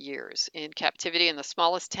 50 years in captivity in the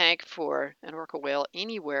smallest tank for an orca whale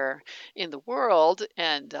anywhere in the world.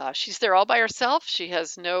 And she's there all by herself. She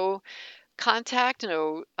has no contact,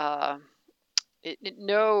 no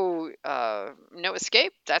no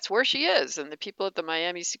escape. That's where she is, and the people at the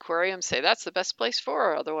Miami Seaquarium say that's the best place for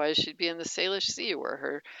her. Otherwise, she'd be in the Salish Sea, where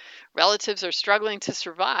her relatives are struggling to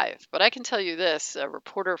survive. But I can tell you this: a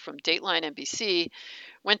reporter from Dateline NBC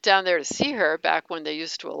went down there to see her back when they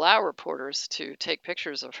used to allow reporters to take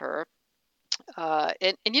pictures of her.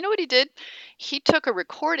 And you know what he did? He took a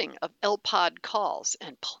recording of L-Pod calls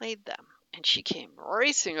and played them. And she came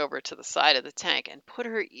racing over to the side of the tank and put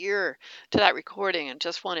her ear to that recording and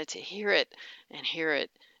just wanted to hear it and hear it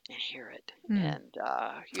and hear it. And,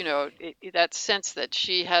 that sense that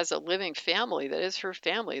she has a living family that is her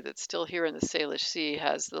family that's still here in the Salish Sea,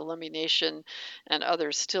 has the Lummi Nation and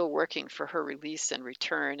others still working for her release and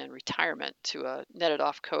return and retirement to a netted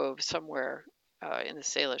off cove somewhere in the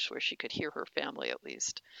Salish where she could hear her family at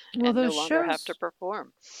least Well, and no those longer have shows to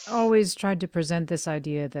perform. always tried to present this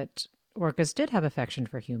idea that orcas did have affection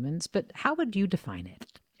for humans, but how would you define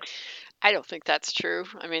it? I don't think that's true.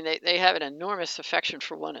 I mean, they have an enormous affection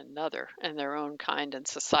for one another and their own kind and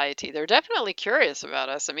society. They're definitely curious about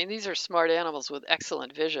us. I mean, these are smart animals with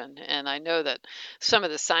excellent vision. And I know that some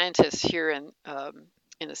of the scientists here in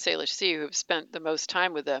the Salish Sea who've spent the most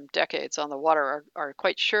time with them, decades on the water, are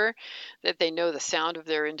quite sure that they know the sound of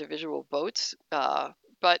their individual boats.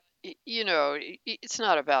 But, it's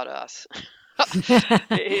not about us.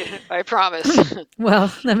 I promise.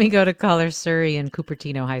 Well, let me go to caller Surrey in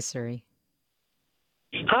Cupertino. Hi, Surrey.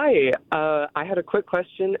 Hi, I had a quick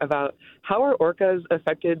question about how are orcas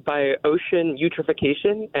affected by ocean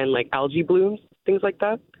eutrophication and like algae blooms, things like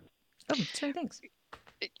that? Oh, sorry, thanks.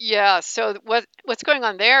 Yeah, so what's going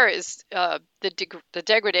on there is the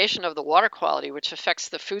degradation of the water quality, which affects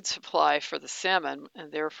the food supply for the salmon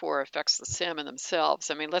and therefore affects the salmon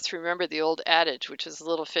themselves. I mean, let's remember the old adage, which is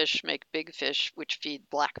little fish make big fish, which feed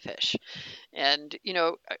blackfish. And,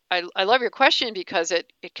 I love your question because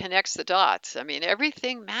it connects the dots. I mean,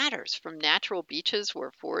 everything matters, from natural beaches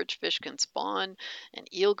where forage fish can spawn, and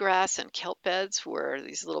eelgrass and kelp beds where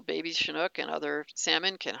these little baby Chinook and other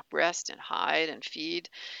salmon can rest and hide and feed,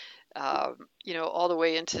 all the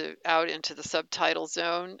way out into the subtidal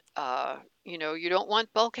zone. You don't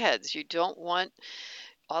want bulkheads. You don't want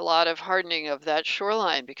a lot of hardening of that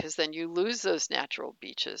shoreline, because then you lose those natural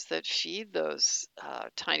beaches that feed those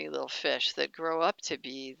tiny little fish that grow up to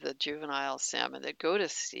be the juvenile salmon that go to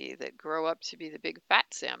sea, that grow up to be the big fat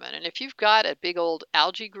salmon. And if you've got a big old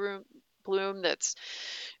algae bloom that's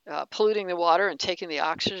polluting the water and taking the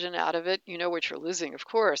oxygen out of it, what you're losing, of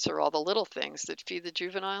course, are all the little things that feed the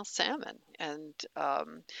juvenile salmon. And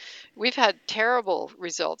we've had terrible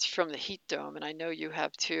results from the heat dome, and I know you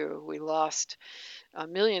have too. We lost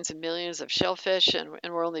millions and millions of shellfish, and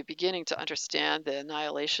we're only beginning to understand the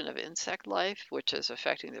annihilation of insect life, which is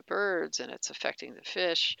affecting the birds and it's affecting the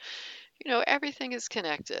fish. Everything is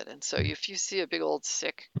connected. And so if you see a big old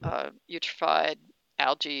sick eutrophied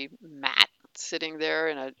algae mat sitting there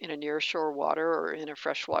in a near shore water or in a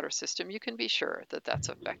freshwater system, you can be sure that that's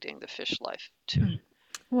affecting the fish life too.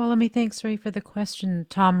 Well, let me thank Ray for the question.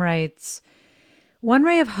 Tom writes, one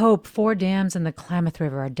ray of hope, 4 dams in the Klamath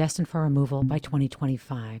River are destined for removal by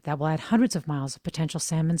 2025. That will add hundreds of miles of potential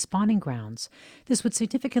salmon spawning grounds. This would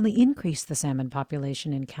significantly increase the salmon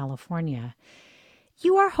population in California.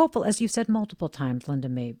 You are hopeful, as you've said multiple times, Linda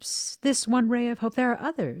Mapes. This one ray of hope, there are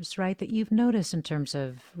others, right, that you've noticed in terms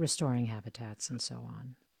of restoring habitats and so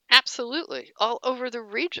on. Absolutely. All over the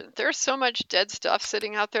region. There's so much dead stuff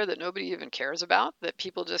sitting out there that nobody even cares about, that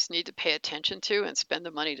people just need to pay attention to and spend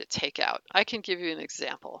the money to take out. I can give you an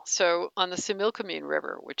example. So on the Similkameen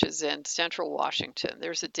River, which is in central Washington,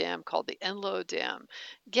 there's a dam called the Enlow Dam.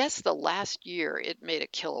 Guess the last year it made a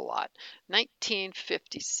kilowatt,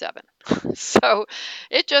 1957. So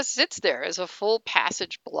it just sits there as a full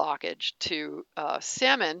passage blockage to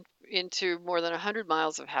salmon into more than 100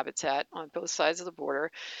 miles of habitat on both sides of the border.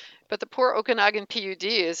 But the poor Okanagan PUD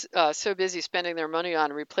is so busy spending their money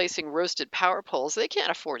on replacing roasted power poles, they can't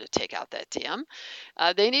afford to take out that dam.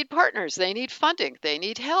 They need partners. They need funding. They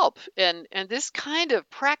need help. And this kind of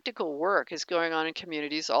practical work is going on in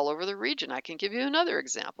communities all over the region. I can give you another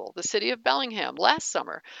example. The city of Bellingham last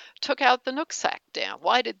summer took out the Nooksack Dam.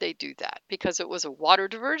 Why did they do that? Because it was a water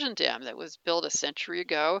diversion dam that was built a century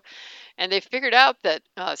ago. And they figured out that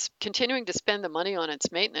continuing to spend the money on its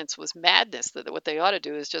maintenance was madness, that what they ought to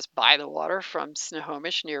do is just buy the water from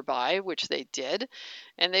Snohomish nearby, which they did.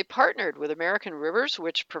 And they partnered with American Rivers,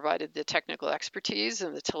 which provided the technical expertise,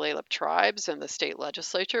 and the Tulalip tribes and the state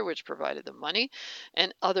legislature, which provided the money,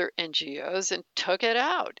 and other NGOs, and took it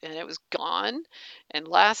out. And it was gone. And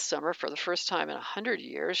last summer, for the first time in 100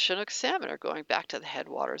 years, Chinook salmon are going back to the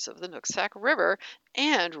headwaters of the Nooksack River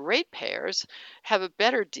and ratepayers have a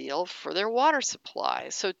better deal for their water supply.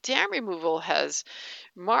 So dam removal has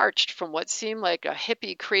marched from what seemed like a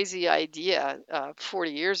hippie, crazy idea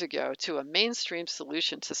 40 years ago to a mainstream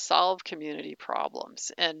solution to solve community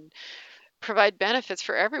problems and provide benefits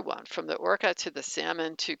for everyone, from the orca to the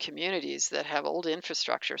salmon to communities that have old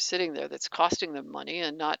infrastructure sitting there that's costing them money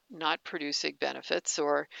and not producing benefits,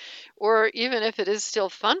 or even if it is still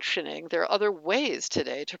functioning, there are other ways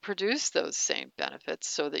today to produce those same benefits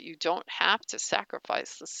so that you don't have to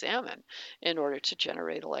sacrifice the salmon in order to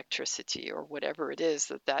generate electricity or whatever it is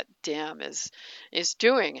that that dam is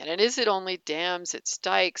doing. And it isn't only dams, it's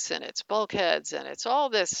dikes and it's bulkheads and it's all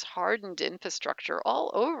this hardened infrastructure all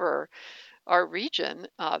over our region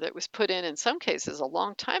that was put in some cases a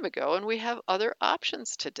long time ago, and we have other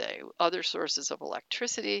options today, other sources of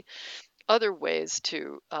electricity, other ways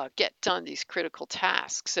to get done these critical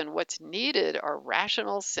tasks. And what's needed are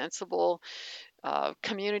rational, sensible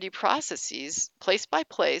community processes, place by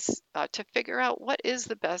place, to figure out what is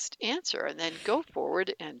the best answer, and then go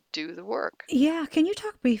forward and do the work. Yeah, can you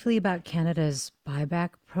talk briefly about Canada's buyback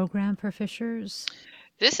program for fishers?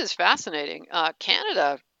 This is fascinating.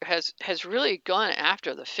 Canada has really gone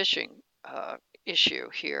after the fishing issue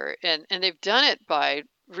here, and they've done it by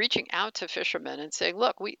reaching out to fishermen and saying,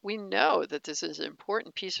 look, we know that this is an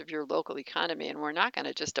important piece of your local economy, and we're not going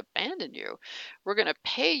to just abandon you. We're going to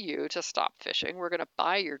pay you to stop fishing. We're going to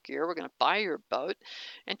buy your gear. We're going to buy your boat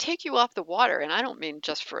and take you off the water. And I don't mean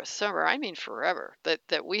just for a summer. I mean forever.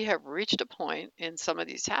 That we have reached a point in some of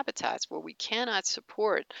these habitats where we cannot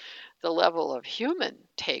support the level of human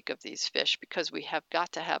take of these fish, because we have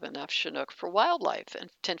got to have enough Chinook for wildlife and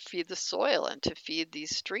to feed the soil and to feed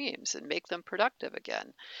these streams and make them productive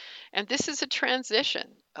again. And this is a transition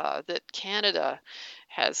that Canada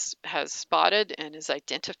has spotted and is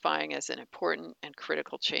identifying as an important and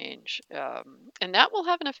critical change. And that will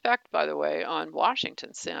have an effect, by the way, on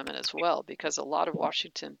Washington salmon as well, because a lot of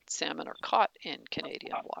Washington salmon are caught in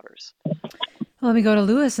Canadian waters. Let me go to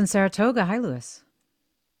Lewis in Saratoga. Hi, Lewis.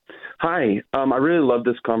 Hi. I really love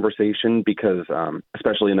this conversation because,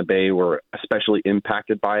 especially in the Bay, we're especially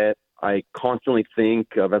impacted by it. I constantly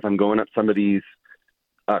think of, as I'm going up some of these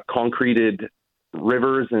concreted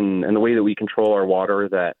rivers and the way that we control our water,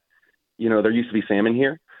 that, there used to be salmon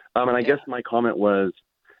here. And I guess my comment was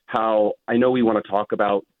how I know we want to talk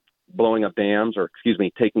about blowing up dams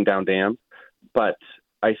taking down dams, but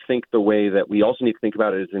I think the way that we also need to think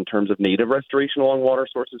about it is in terms of native restoration along water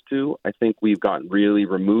sources too. I think we've gotten really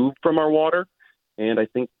removed from our water, and I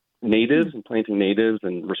think natives and planting natives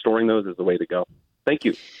and restoring those is the way to go. Thank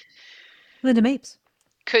you. Linda Mapes.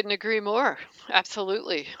 Couldn't agree more.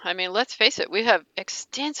 Absolutely. I mean, let's face it, we have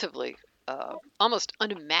extensively, almost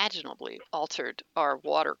unimaginably altered our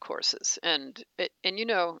water courses. And at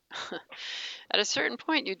a certain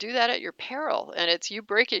point, you do that at your peril, and it's you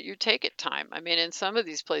break it, you take it time. I mean, in some of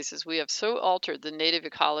these places, we have so altered the native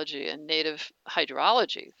ecology and native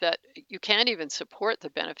hydrology that you can't even support the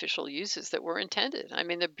beneficial uses that were intended. I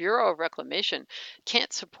mean, the Bureau of Reclamation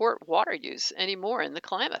can't support water use anymore in the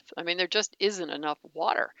Klamath. I mean, there just isn't enough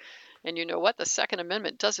water. And you know what? The Second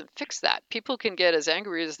Amendment doesn't fix that. People can get as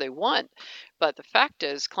angry as they want, but the fact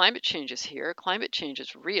is climate change is here. Climate change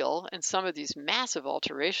is real, and some of these massive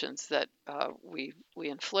alterations that we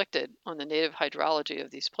inflicted on the native hydrology of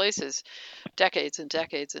these places decades and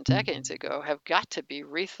decades and decades ago have got to be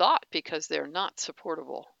rethought because they're not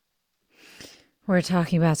supportable. We're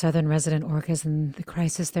talking about southern resident orcas and the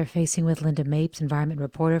crisis they're facing with Linda Mapes, environment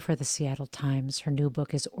reporter for the Seattle Times. Her new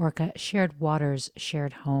book is Orca, Shared Waters,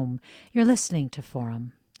 Shared Home. You're listening to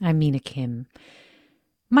Forum. I'm Mina Kim.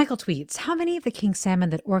 Michael tweets, how many of the king salmon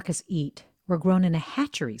that orcas eat were grown in a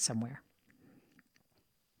hatchery somewhere?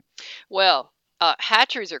 Well,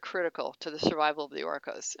 hatcheries are critical to the survival of the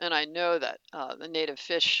orcas. And I know that the native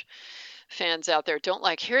fish fans out there don't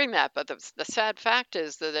like hearing that, but the sad fact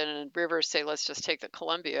is that in rivers, say, let's just take the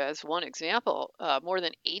Columbia as one example, more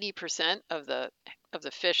than 80% of the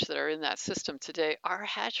fish that are in that system today are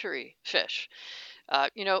hatchery fish.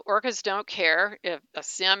 Orcas don't care if a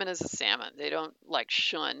salmon is a salmon. They don't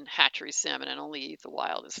shun hatchery salmon and only eat the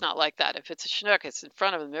wild. It's not like that. If it's a Chinook, it's in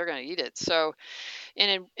front of them, they're going to eat it. So,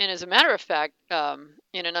 and as a matter of fact,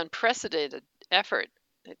 in an unprecedented effort,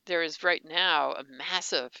 there is right now a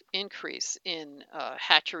massive increase in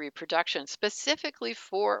hatchery production specifically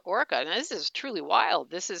for orca. And this is truly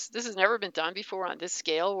wild. This has never been done before on this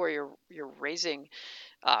scale, where you're raising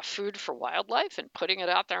food for wildlife and putting it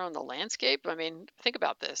out there on the landscape. I mean, think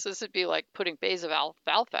about this. This would be like putting bays of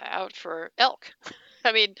alfalfa out for elk.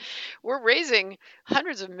 I mean, we're raising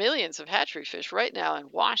hundreds of millions of hatchery fish right now in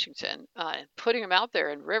Washington, putting them out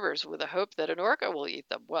there in rivers with the hope that an orca will eat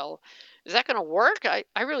them. Well, is that going to work?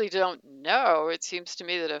 I really don't know. It seems to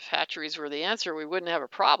me that if hatcheries were the answer, we wouldn't have a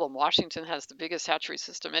problem. Washington has the biggest hatchery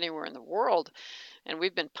system anywhere in the world, and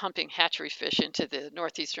we've been pumping hatchery fish into the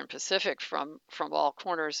northeastern Pacific from all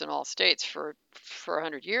corners and all states for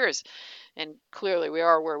 100 years, and clearly we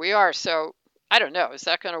are where we are. So I don't know. Is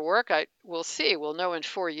that going to work? We'll see. We'll know in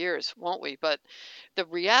 4 years, won't we? But the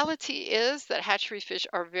reality is that hatchery fish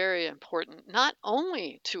are very important, not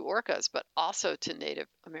only to orcas, but also to Native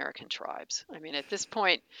American tribes. I mean, at this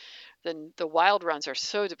point, the wild runs are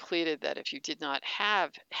so depleted that if you did not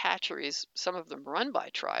have hatcheries, some of them run by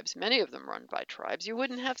tribes, many of them run by tribes, you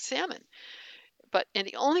wouldn't have salmon. And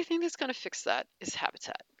the only thing that's going to fix that is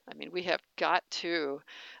habitat. I mean, we have got to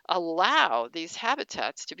allow these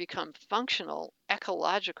habitats to become functional,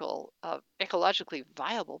 ecologically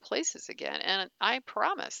viable places again. And I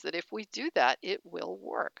promise that if we do that, it will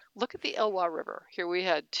work. Look at the Elwha River. Here we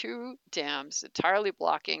had 2 dams entirely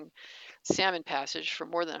blocking salmon passage for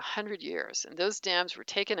more than 100 years. And those dams were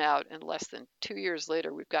taken out, and less than 2 years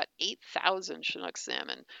later, we've got 8,000 Chinook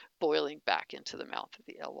salmon boiling back into the mouth of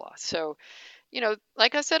the Elwha. So,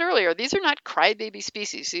 like I said earlier, these are not crybaby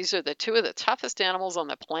species. These are the 2 of the toughest animals on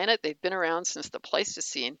the planet. They've been around since the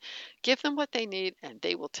Pleistocene. Give them what they need, and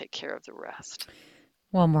they will take care of the rest.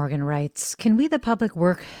 Well, Morgan writes, can we, the public,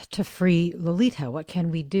 work to free Lolita? What can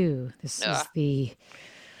we do? This is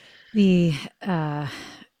the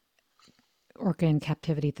orca in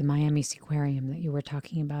captivity at the Miami Seaquarium that you were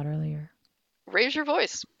talking about earlier. Raise your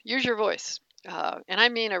voice. Use your voice. And I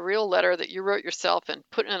mean a real letter that you wrote yourself and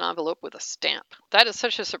put in an envelope with a stamp. That is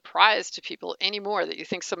such a surprise to people anymore that you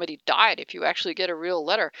think somebody died if you actually get a real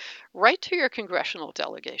letter. Write to your congressional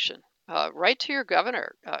delegation. Write to your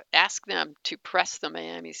governor. Ask them to press the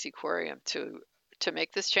Miami Seaquarium to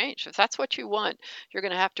make this change. If that's what you want, you're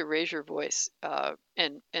going to have to raise your voice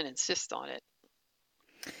and insist on it.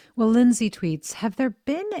 Well, Lindsay tweets, have there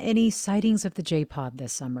been any sightings of the J-pod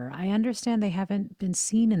this summer? I understand they haven't been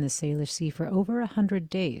seen in the Salish Sea for over 100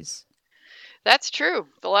 days. That's true.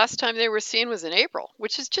 The last time they were seen was in April,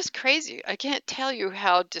 which is just crazy. I can't tell you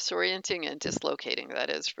how disorienting and dislocating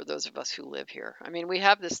that is for those of us who live here. I mean, we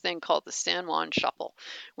have this thing called the San Juan Shuffle,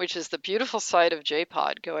 which is the beautiful sight of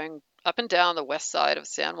J-pod going up and down the west side of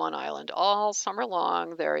San Juan Island all summer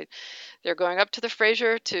long. They're going up to the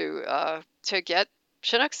Fraser to get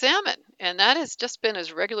Chinook salmon, and that has just been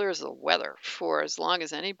as regular as the weather for as long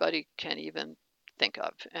as anybody can even think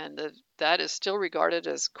of. And that is still regarded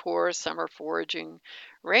as core summer foraging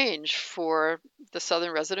range for the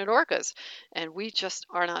southern resident orcas. And we just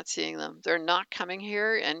are not seeing them. They're not coming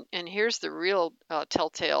here. And here's the real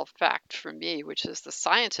telltale fact for me, which is the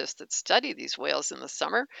scientists that study these whales in the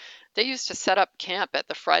summer, they used to set up camp at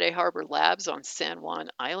the Friday Harbor Labs on San Juan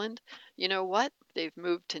Island. You know what? They've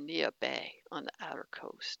moved to Nia Bay on the outer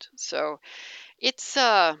coast. So it's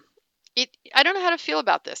I don't know how to feel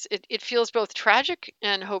about this. It feels both tragic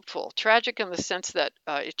and hopeful. Tragic in the sense that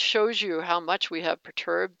it shows you how much we have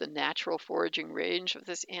perturbed the natural foraging range of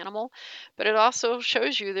this animal, but it also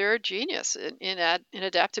shows you they're a genius in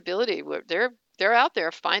adaptability. They're out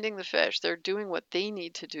there finding the fish. They're doing what they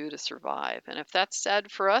need to do to survive. And if that's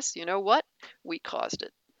sad for us, you know what? We caused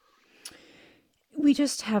it. We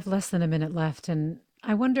just have less than a minute left, and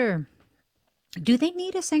I wonder, do they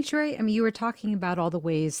need a sanctuary? I mean, you were talking about all the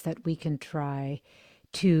ways that we can try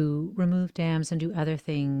to remove dams and do other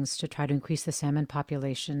things to try to increase the salmon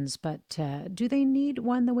populations, but do they need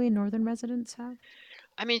one the way northern residents have?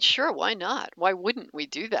 I mean, sure, why not? Why wouldn't we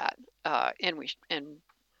do that? And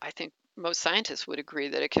I think most scientists would agree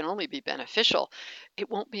that it can only be beneficial. It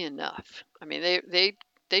won't be enough. I mean,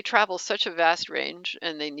 they travel such a vast range,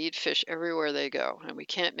 and they need fish everywhere they go, and we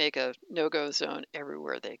can't make a no-go zone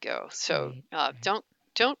everywhere they go. So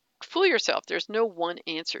don't fool yourself. There's no one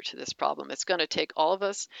answer to this problem. It's going to take all of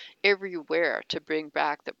us everywhere to bring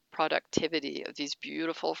back the productivity of these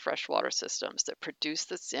beautiful freshwater systems that produce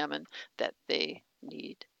the salmon that they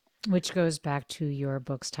need. Which goes back to your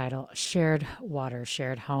book's title, Shared Water,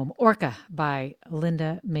 Shared Home, Orca by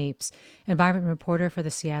Linda Mapes, environment reporter for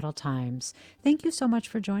the Seattle Times. Thank you so much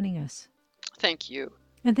for joining us. Thank you.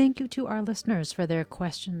 And thank you to our listeners for their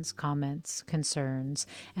questions, comments, concerns.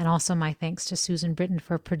 And also my thanks to Susan Britton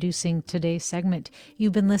for producing today's segment.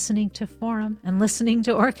 You've been listening to Forum and listening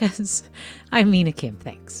to Orcas. I'm Mina Kim.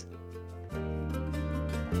 Thanks.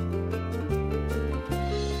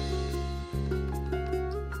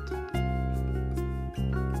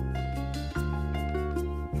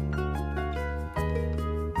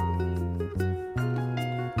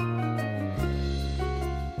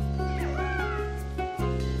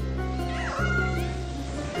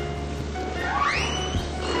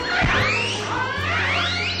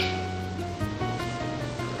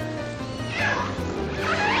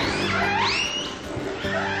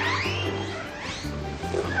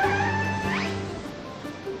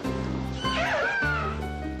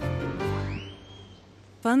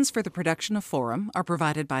 Funds for the production of Forum are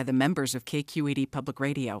provided by the members of KQED Public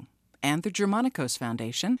Radio and the Germanicos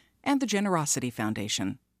Foundation and the Generosity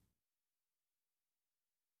Foundation.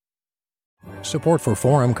 Support for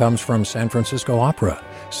Forum comes from San Francisco Opera.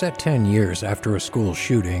 Set 10 years after a school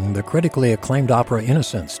shooting, the critically acclaimed opera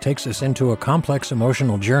Innocence takes us into a complex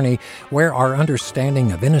emotional journey where our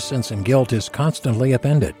understanding of innocence and guilt is constantly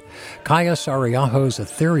upended. Kaya Sarayaho's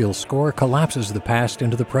ethereal score collapses the past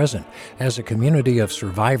into the present as a community of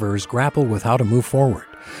survivors grapple with how to move forward.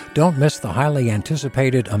 Don't miss the highly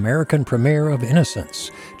anticipated American premiere of Innocence,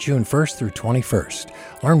 June 1st through 21st.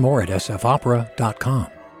 Learn more at sfopera.com.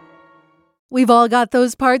 We've all got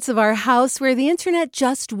those parts of our house where the internet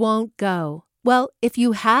just won't go. Well, if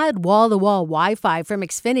you had wall-to-wall Wi-Fi from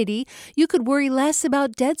Xfinity, you could worry less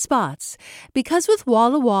about dead spots. Because with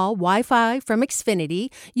wall-to-wall Wi-Fi from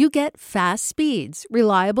Xfinity, you get fast speeds,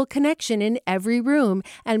 reliable connection in every room,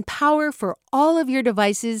 and power for all of your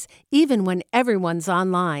devices, even when everyone's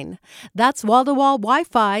online. That's wall-to-wall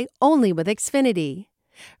Wi-Fi only with Xfinity.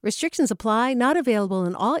 Restrictions apply, not available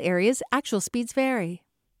in all areas. Actual speeds vary.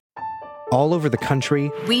 All over the country,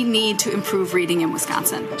 we need to improve reading in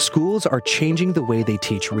Wisconsin. Schools are changing the way they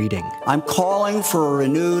teach reading. I'm calling for a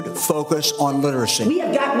renewed focus on literacy. We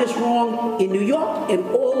have gotten this wrong in New York and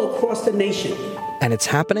all across the nation. And it's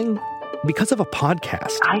happening because of a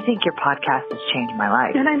podcast. I think your podcast has changed my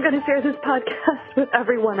life. And I'm going to share this podcast with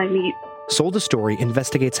everyone I meet. Sold a Story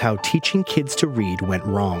investigates how teaching kids to read went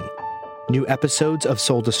wrong. New episodes of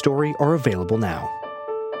Sold a Story are available now.